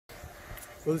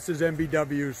So this is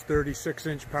MBW's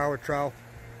 36-inch power trowel.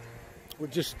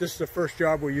 This is the first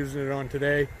job we're using it on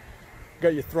today.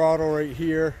 Got your throttle right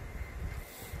here.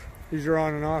 These are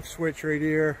on and off switch right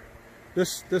here.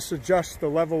 This adjusts the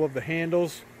level of the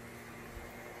handles.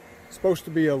 It's supposed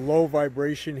to be a low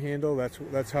vibration handle.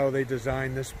 That's how they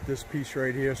designed this piece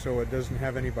right here, so it doesn't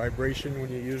have any vibration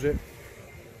when you use it.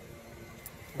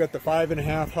 Got the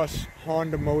 5.5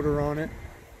 Honda motor on it.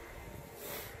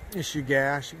 This your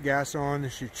gas on,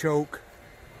 this your choke.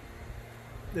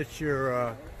 That's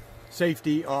your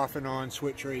safety off and on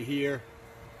switch right here.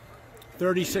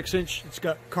 36-inch, it's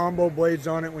got combo blades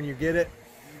on it when you get it.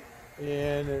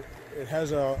 And it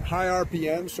has a high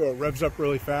RPM, so it revs up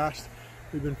really fast.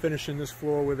 We've been finishing this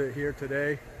floor with it here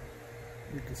today.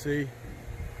 You can see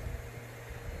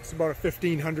it's about a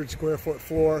 1,500 square foot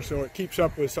floor, so it keeps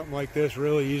up with something like this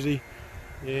really easy.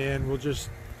 And we'll just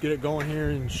get it going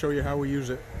here and show you how we use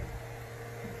it.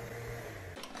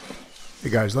 Hey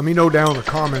guys, let me know down in the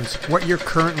comments what you're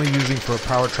currently using for a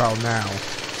power trowel now,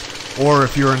 or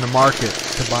if you're in the market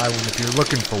to buy one, if you're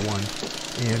looking for one,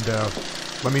 and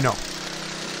let me know.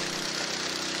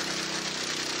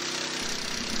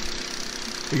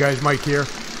 Hey guys, Mike here.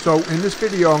 So in this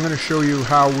video I'm going to show you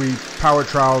how we power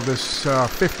trowel this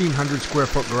 1,500 square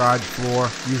foot garage floor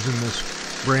using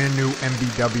this brand new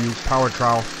MBW power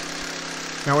trowel.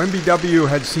 Now MBW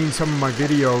had seen some of my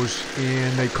videos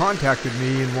and they contacted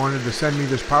me and wanted to send me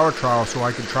this power trowel so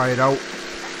I could try it out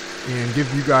and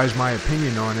give you guys my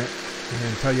opinion on it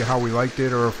and tell you how we liked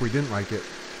it or if we didn't like it.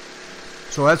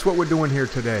 So that's what we're doing here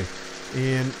today.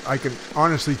 And I can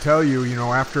honestly tell you,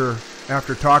 after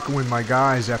talking with my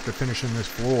guys after finishing this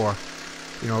floor,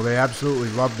 they absolutely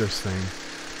love this thing.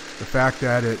 The fact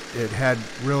that it had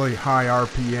really high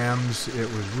RPMs,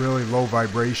 it was really low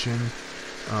vibration.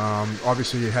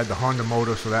 Obviously it had the Honda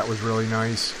motor, so that was really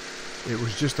nice. It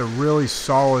was just a really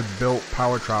solid built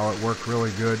power trowel. It worked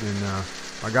really good, and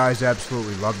my guys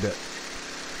absolutely loved it.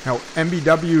 Now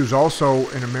MBW is also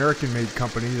an American made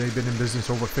company. They've been in business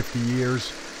over 50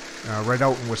 years, right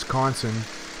out in Wisconsin.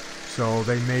 So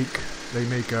they make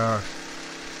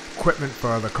equipment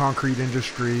for the concrete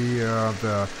industry,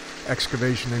 the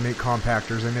excavation. They make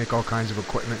compactors, they make all kinds of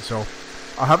equipment. So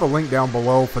I'll have a link down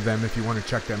below for them if you want to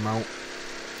check them out.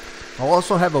 I'll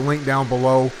also have a link down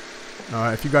below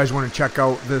if you guys want to check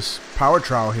out this power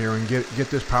trowel here and get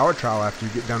this power trowel after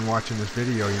you get done watching this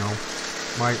video.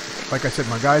 Like I said,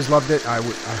 my guys loved it. I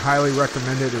highly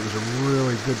recommend it. It was a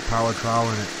really good power trowel,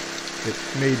 and it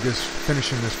made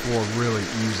finishing this floor really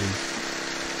easy.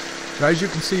 So as you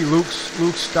can see, Luke's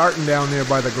starting down there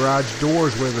by the garage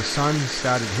doors where the sun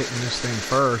started hitting this thing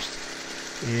first,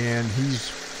 and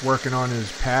he's working on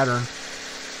his pattern.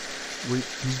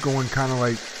 He's going kind of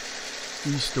like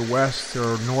east to west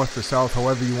or north to south,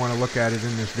 however you want to look at it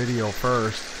in this video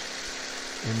first.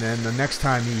 And then the next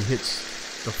time he hits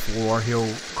the floor,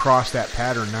 he'll cross that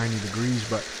pattern 90 degrees.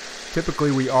 But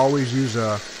typically we always use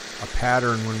a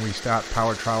pattern when we start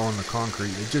power troweling the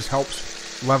concrete. It just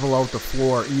helps level out the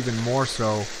floor even more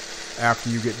so after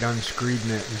you get done screeding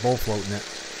it and bull floating it.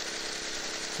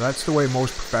 So that's the way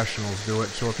most professionals do it.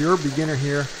 So if you're a beginner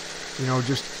here,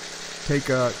 just take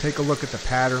a look at the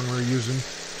pattern we're using.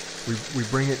 We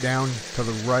bring it down to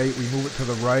the right, we move it to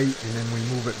the right, and then we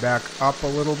move it back up a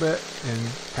little bit and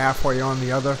halfway on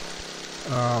the other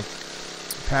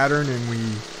pattern, and we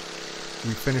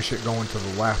finish it going to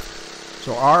the left.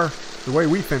 So the way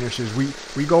we finish is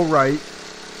we go right,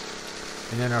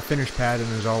 and then our finish pattern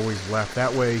is always left.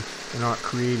 That way we're not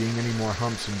creating any more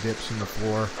humps and dips in the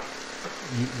floor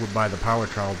by the power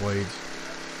trowel blades.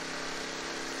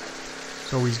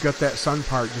 So he's got that sun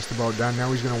part just about done.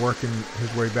 Now he's going to work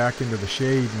his way back into the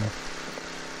shade. And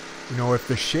if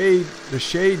the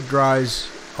shade dries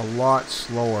a lot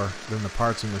slower than the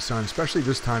parts in the sun, especially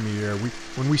this time of year.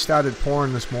 When we started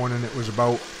pouring this morning, it was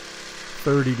about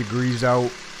 30 degrees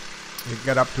out. It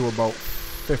got up to about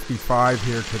 55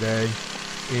 here today.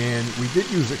 And we did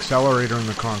use accelerator in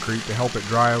the concrete to help it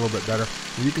dry a little bit better.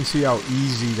 And you can see how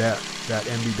easy that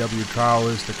MBW trowel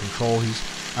is to control.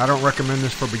 I don't recommend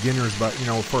this for beginners, but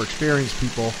for experienced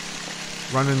people,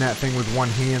 running that thing with one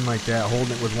hand like that,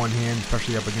 holding it with one hand,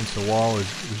 especially up against the wall, is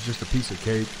just a piece of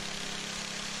cake.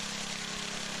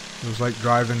 It was like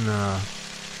driving,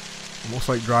 almost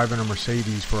like driving a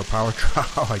Mercedes for a power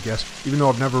trowel, I guess. Even though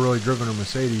I've never really driven a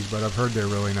Mercedes, but I've heard they're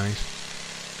really nice.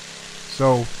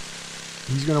 So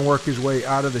he's going to work his way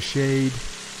out of the shade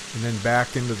and then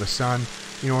back into the sun.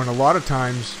 And a lot of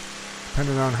times,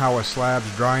 depending on how a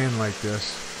slab's drying like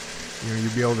this,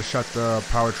 you'll be able to shut the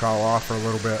power trowel off for a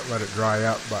little bit, let it dry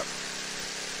up. But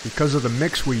because of the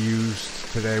mix we used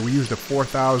today, we used a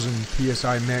 4,000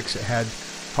 PSI mix. It had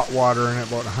hot water in it,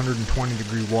 about 120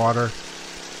 degree water,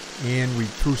 and we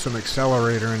threw some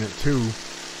accelerator in it too.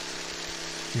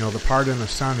 You know, the part in the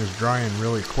sun is drying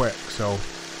really quick, so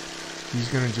he's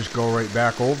going to just go right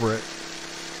back over it,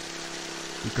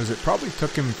 because it probably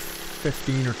took him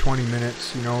 15 or 20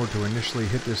 minutes, you know, to initially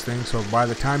hit this thing. So by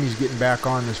the time he's getting back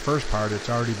on this first part, it's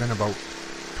already been about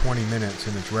 20 minutes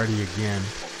and it's ready again.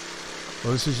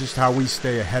 So this is just how we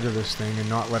stay ahead of this thing and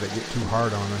not let it get too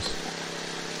hard on us.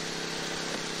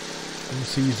 You can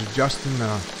see he's adjusting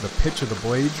the pitch of the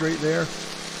blades right there.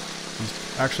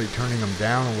 He's actually turning them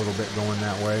down a little bit going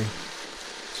that way.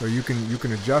 So you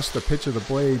can adjust the pitch of the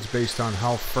blades based on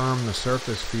how firm the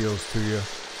surface feels to you.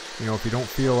 You know, if you don't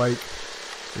feel like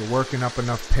you're working up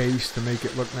enough pace to make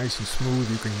it look nice and smooth,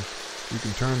 you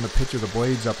can turn the pitch of the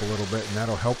blades up a little bit, and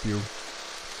that'll help you.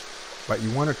 But you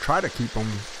want to try to keep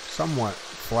them somewhat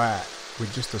flat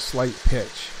with just a slight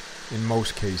pitch in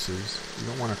most cases. You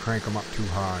don't want to crank them up too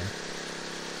high.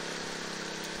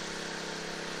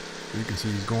 You can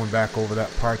see he's going back over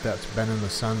that part that's been in the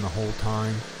sun the whole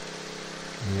time.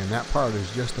 And that part is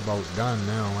just about done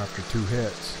now after 2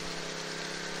 hits.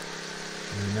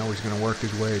 And now he's going to work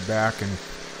his way back and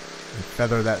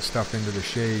feather that stuff into the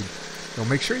shade. So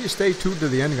make sure you stay tuned to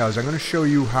the end, guys. I'm going to show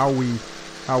you how we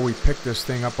pick this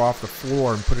thing up off the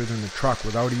floor and put it in the truck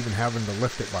without even having to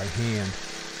lift it by hand.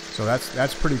 So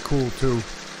that's pretty cool too.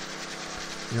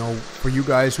 You know, for you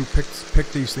guys who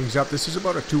pick these things up, this is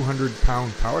about a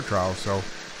 200-pound power trowel. So,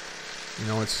 you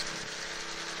know,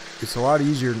 it's a lot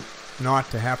easier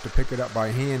not to have to pick it up by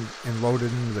hand and load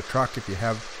it into the truck if you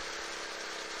have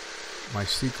my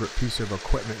secret piece of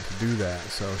equipment to do that.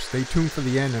 So stay tuned for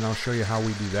the end and I'll show you how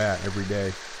we do that every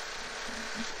day.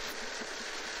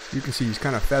 You can see he's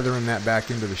kind of feathering that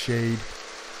back into the shade,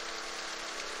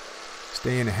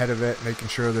 staying ahead of it, making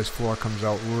sure this floor comes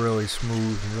out really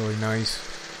smooth and really nice.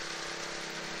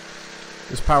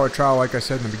 This power trowel, like I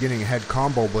said in the beginning, it had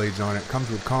combo blades on it. It comes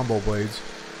with combo blades,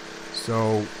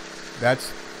 so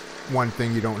that's one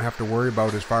thing you don't have to worry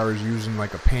about as far as using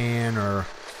like a pan or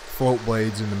float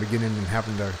blades in the beginning and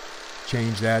having to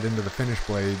change that into the finished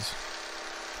blades.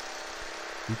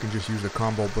 You can just use the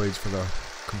combo blades for the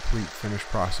complete finish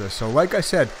process. So like I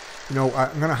said, you know,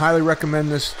 I'm going to highly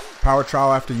recommend this power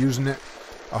trowel after using it.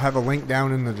 I'll have a link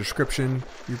down in the description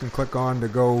you can click on to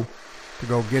go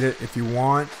get it if you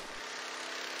want.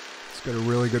 It's got a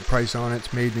really good price on it.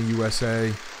 It's made in the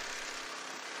USA.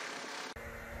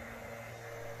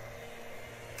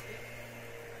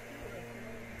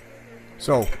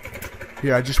 So,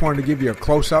 yeah, I just wanted to give you a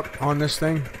close-up on this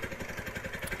thing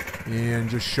and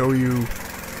just show you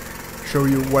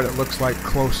what it looks like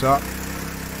close up,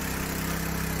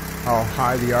 how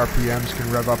high the RPMs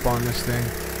can rev up on this thing.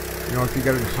 You know, if you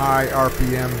got a high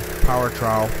RPM power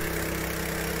trowel,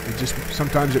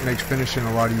 sometimes it makes finishing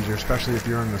a lot easier, especially if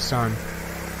you're in the sun.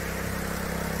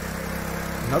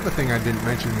 Another thing I didn't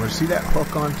mention was, see that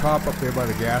hook on top up there by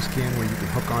the gas can where you can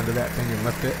hook onto that thing and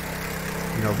lift it?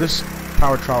 You know, this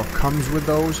power trowel comes with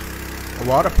those. A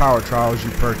lot of power trowels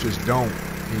you purchase don't.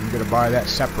 And you got to buy that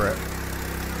separate,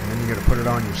 and then you got to put it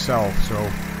on yourself. So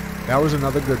that was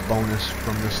another good bonus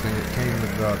from this thing. It came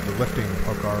with the lifting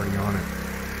hook already on it.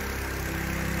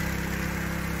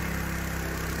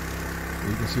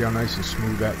 You can see how nice and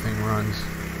smooth that thing runs.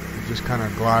 It just kind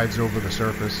of glides over the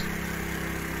surface.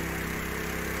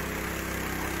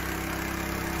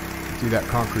 You see that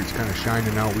concrete's kind of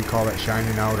shining out. We call that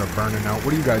shining out or burning out.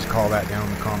 What do you guys call that down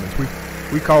in the comments?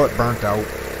 We call it burnt out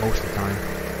most of the time.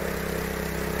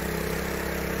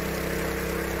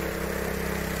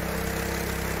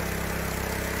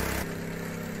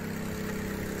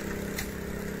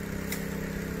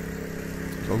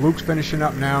 So Luke's finishing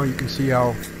up now. You can see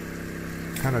how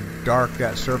kind of dark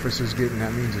that surface is getting.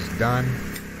 That means it's done.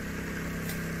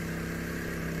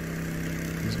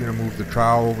 He's going to move the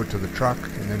trowel over to the truck,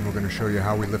 and then we're going to show you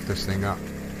how we lift this thing up.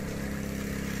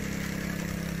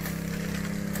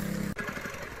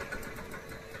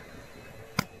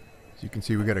 As you can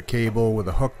see, we got a cable with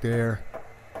a hook there,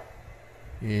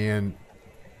 and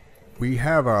we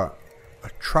have a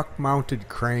truck mounted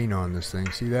crane on this thing.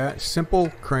 See that?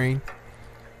 Simple crane,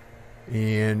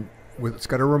 and it's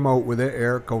got a remote with it.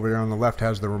 Eric over there on the left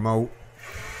has the remote.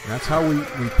 And that's how we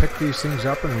pick these things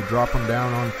up and we drop them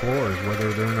down on floors,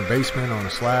 whether they're in a basement, on a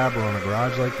slab, or on a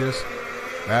garage like this.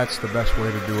 That's the best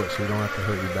way to do it, so you don't have to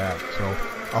hurt your back. So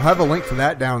I'll have a link for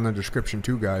that down in the description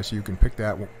too, guys, so you can pick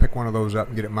one of those up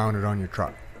and get it mounted on your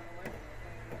truck.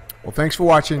 Well, thanks for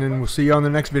watching, and we'll see you on the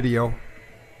next video.